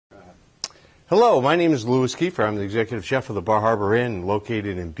Hello, my name is Louis Kiefer. I'm the executive chef of the Bar Harbor Inn,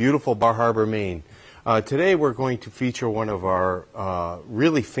 located in beautiful Bar Harbor, Maine. Today we're going to feature one of our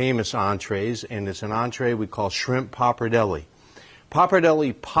really famous entrees, and it's an entree we call shrimp pappardelle.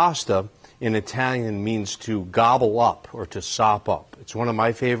 Pappardelle pasta in Italian means to gobble up or to sop up. It's one of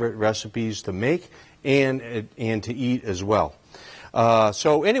my favorite recipes to make and to eat as well.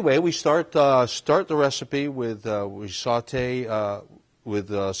 So anyway, we start the recipe with we saute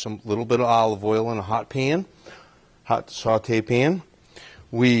with some little bit of olive oil in a hot saute pan.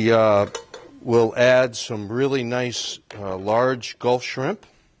 We will add some really nice large Gulf shrimp.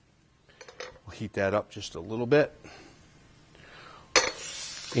 We'll heat that up just a little bit.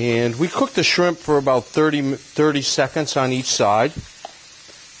 And we cook the shrimp for about 30 seconds on each side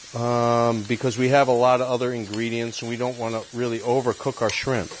because we have a lot of other ingredients and we don't want to really overcook our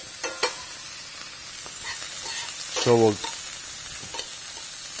shrimp. So we'll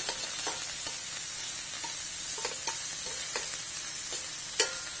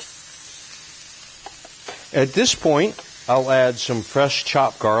at this point, I'll add some fresh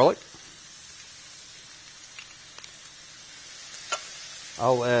chopped garlic.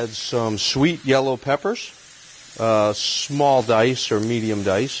 I'll add some sweet yellow peppers, small dice or medium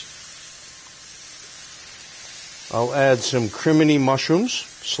dice. I'll add some crimini mushrooms,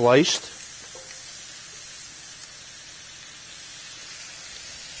 sliced.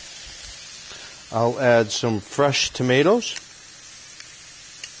 I'll add some fresh tomatoes,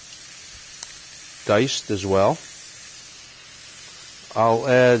 diced as well. I'll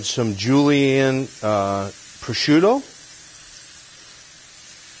add some julienne prosciutto.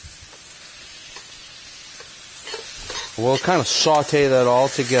 We'll kind of saute that all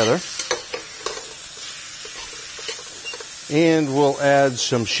together. And we'll add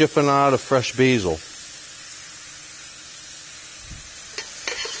some chiffonade of fresh basil.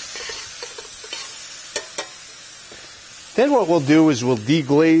 Then what we'll do is we'll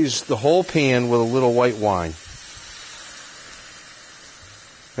deglaze the whole pan with a little white wine.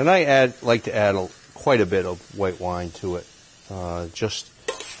 And I like to add quite a bit of white wine to it, just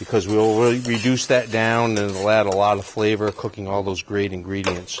because we'll really reduce that down and it'll add a lot of flavor, cooking all those great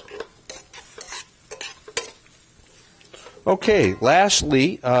ingredients. Okay,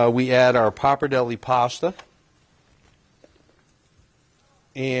 lastly, we add our pappardelle pasta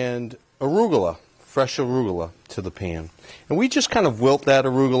and arugula, fresh arugula, to the pan. And we just kind of wilt that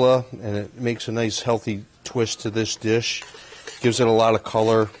arugula, and it makes a nice healthy twist to this dish. Gives it a lot of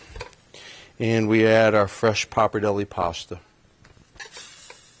color. And we add our fresh pappardelle pasta.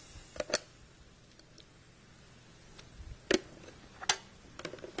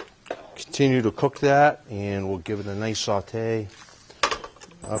 Continue to cook that, and we'll give it a nice saute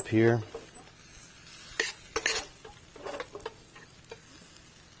up here.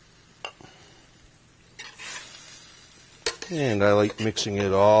 And I like mixing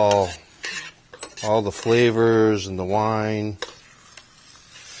it all the flavors and the wine.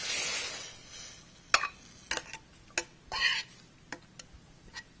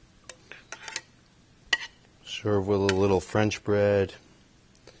 Serve with a little French bread.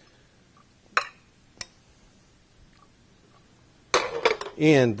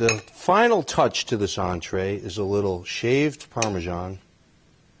 And the final touch to this entree is a little shaved Parmesan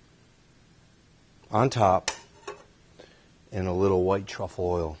on top and a little white truffle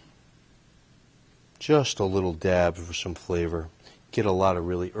oil. Just a little dab for some flavor. Get a lot of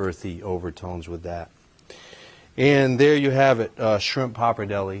really earthy overtones with that. And there you have it, shrimp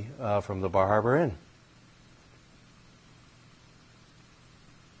pappardelle from the Bar Harbor Inn.